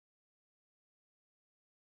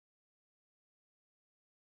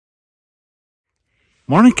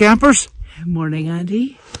Morning, campers. Morning,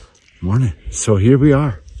 Andy. Morning. So here we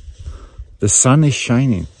are. The sun is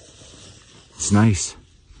shining. It's nice.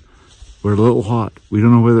 We're a little hot. We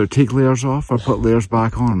don't know whether to take layers off or put layers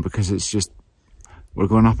back on because it's just, we're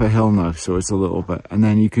going up a hill now, so it's a little bit. And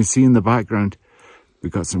then you can see in the background,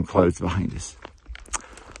 we've got some clouds behind us.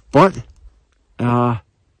 But,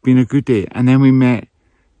 been a good day. And then we met,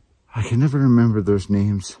 I can never remember those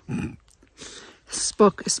names.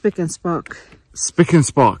 Spick and Spock. Spick and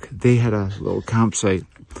Spock. They had a little campsite.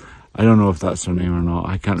 I don't know if that's their name or not.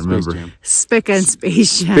 I can't remember. Spick and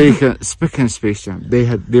Space Jam. Spick and Space Jam.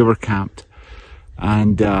 They were camped.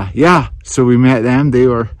 And yeah, so we met them. They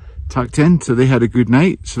were tucked in, so they had a good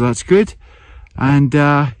night. So that's good. And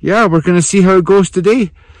yeah, we're going to see how it goes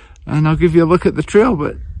today. And I'll give you a look at the trail.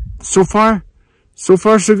 But so far so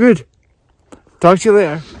good. Talk to you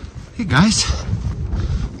later. Hey guys.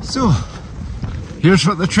 So, here's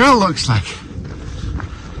what the trail looks like.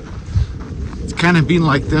 It's kind of been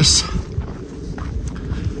like this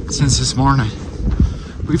since this morning.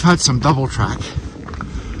 We've had some double track,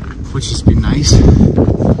 which has been nice,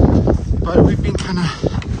 but we've been kind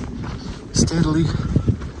of steadily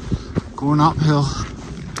going uphill,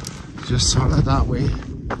 just sort of that way.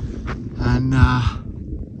 And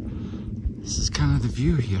this is kind of the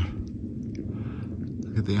view here.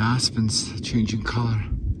 Look at the aspens changing colour.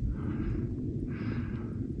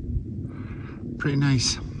 Pretty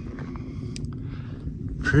nice.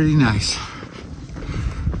 Pretty nice.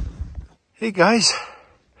 Hey guys,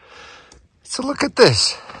 so look at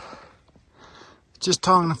this. Just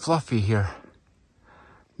talking to Fluffy here.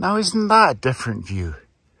 Now isn't that a different view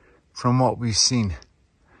from what we've seen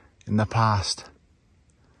in the past?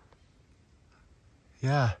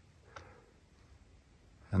 Yeah.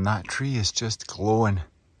 And that tree is just glowing.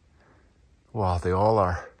 Well, they all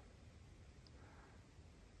are.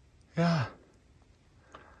 Yeah.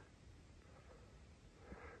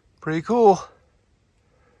 Pretty cool.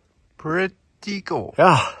 Pretty cool.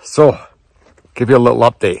 Yeah, so, give you a little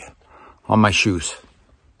update on my shoes.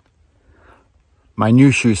 My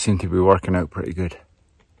new shoes seem to be working out pretty good.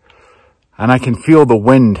 And I can feel the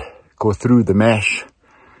wind go through the mesh,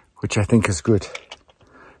 which I think is good.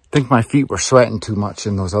 I think my feet were sweating too much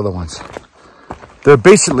in those other ones. They're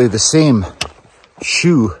basically the same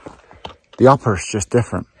shoe. The upper's just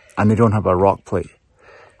different, and they don't have a rock plate,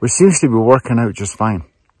 which seems to be working out just fine.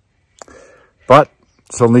 But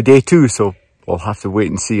it's only day 2, so we'll have to wait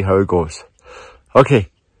and see how it goes. Okay,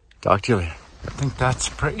 talk to you later. I think that's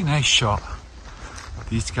a pretty nice shot.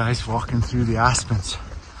 These guys walking through the aspens.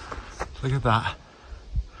 Look at that.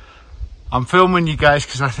 I'm filming you guys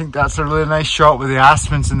because I think that's a really nice shot with the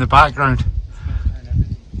aspens in the background.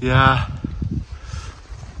 Yeah.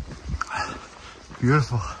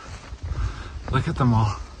 Beautiful. Look at them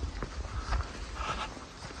all.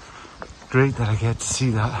 Great that I get to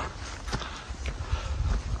see that.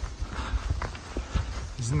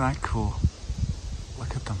 Isn't that cool?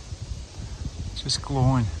 Look at them. Just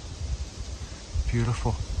glowing.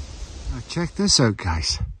 Beautiful. Now check this out,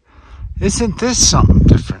 guys. Isn't this something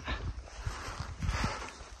different?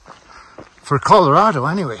 For Colorado,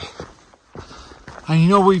 anyway. And you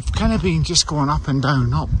know, we've kind of been just going up and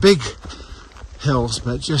down, not big hills,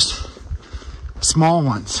 but just small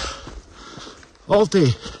ones all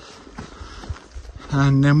day.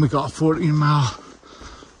 And then we got a 14-mile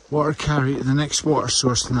water carry to the next water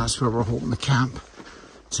source, and that's where we're hoping to camp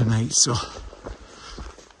tonight. So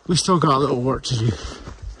we still got a little work to do,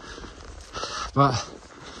 but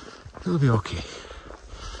it'll be okay.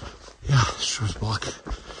 Yeah, Shaw's black.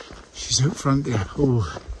 She's out front there.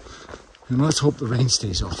 Oh, and let's hope the rain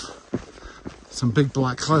stays off. Some big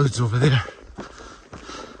black clouds over there,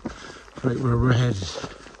 right where we're headed.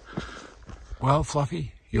 Well,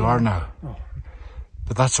 Fluffy, you are now. Oh.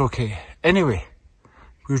 But that's okay. Anyway,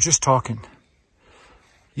 we were just talking.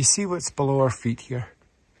 You see what's below our feet here?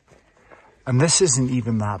 And this isn't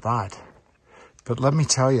even that bad. But let me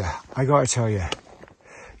tell you, I gotta tell you,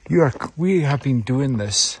 we have been doing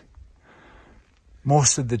this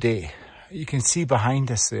most of the day. You can see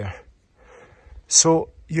behind us there. So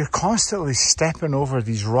you're constantly stepping over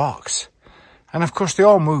these rocks. And of course they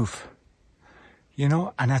all move. You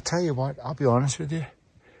know, and I tell you what, I'll be honest with you,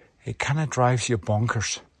 it kind of drives you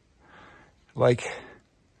bonkers. Like,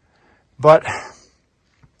 but,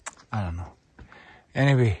 I don't know.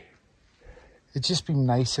 Anyway, it'd just be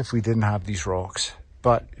nice if we didn't have these rocks.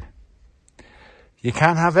 But you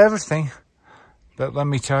can't have everything. But let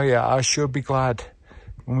me tell you, I sure be glad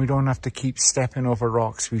when we don't have to keep stepping over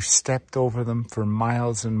rocks. We've stepped over them for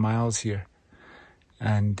miles and miles here.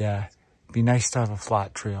 And it'd be nice to have a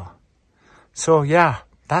flat trail. So yeah,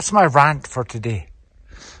 that's my rant for today.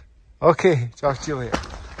 Okay, talk to you later.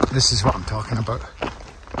 This is what I'm talking about.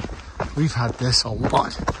 We've had this a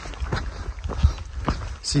lot.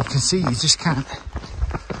 So you can see, you just can't,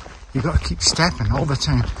 you got to keep stepping all the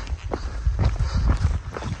time.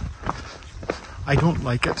 I don't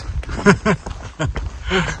like it.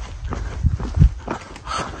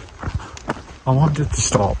 I wanted to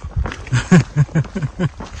stop.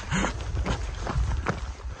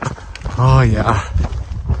 Oh yeah.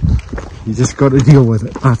 You just got to deal with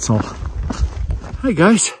it, that's all. Hi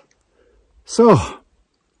guys. So,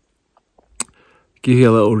 give you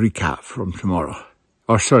a little recap from tomorrow.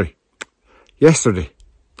 Oh, sorry, yesterday.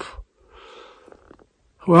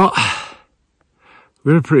 Well,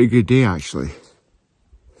 we had a pretty good day actually.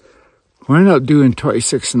 We ended up doing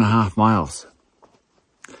 26.5 miles.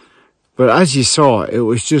 But as you saw, it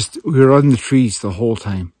was just, we were on the trees the whole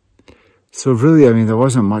time. So really, I mean, there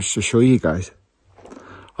wasn't much to show you guys.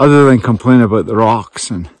 Other than complain about the rocks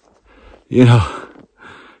and, you know,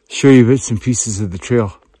 show you bits and pieces of the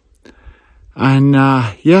trail. And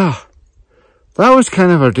yeah, that was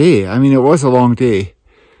kind of our day. I mean, it was a long day.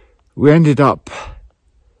 We ended up,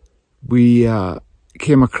 we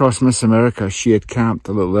came across Miss America. She had camped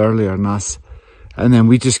a little earlier than us. And then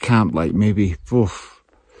we just camped like maybe,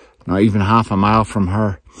 not even half a mile from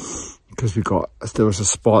her. Because there was a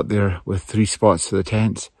spot there with 3 spots for the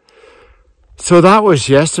tents. So that was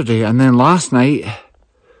yesterday. And then last night,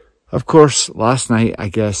 of course, I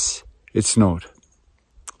guess it snowed.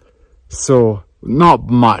 So not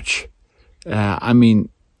much. I mean,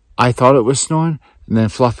 I thought it was snowing. And then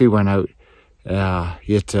Fluffy went out.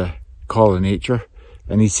 He had to call in nature.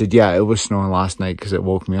 And he said, yeah, it was snowing last night because it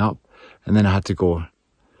woke me up. And then I had to go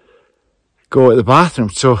at the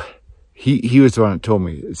bathroom. So he was the one that told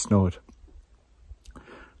me it snowed.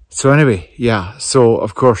 So anyway, yeah. So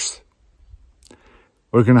of course,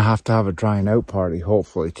 we're going to have a drying out party,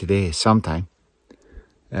 hopefully today sometime.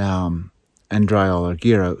 And dry all our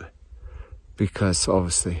gear out. Because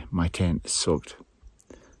obviously my tent is soaked.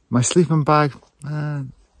 My sleeping bag,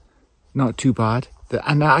 not too bad.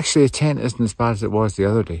 And actually the tent isn't as bad as it was the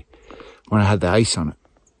other day when I had the ice on it.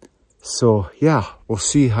 So yeah, we'll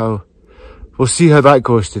see how that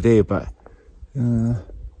goes today. But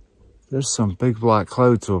there's some big black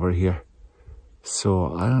clouds over here.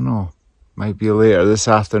 So I don't know. Might be later this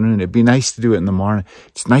afternoon. It'd be nice to do it in the morning.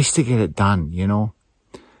 It's nice to get it done, you know.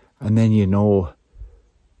 And then you know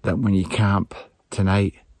that when you camp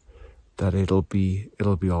tonight, that it'll be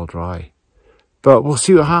all dry. But we'll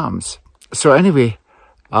see what happens. So anyway,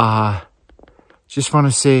 just want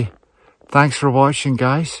to say thanks for watching,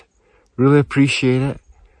 guys. Really appreciate it.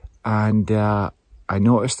 And I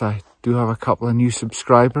noticed I do have a couple of new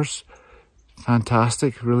subscribers.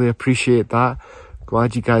 Fantastic. Really appreciate that.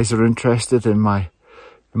 Glad you guys are interested in my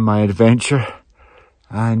adventure.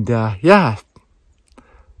 And yeah,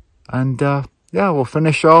 we'll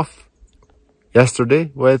finish off yesterday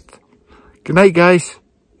with good night, guys.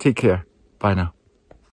 Take care. Bye now.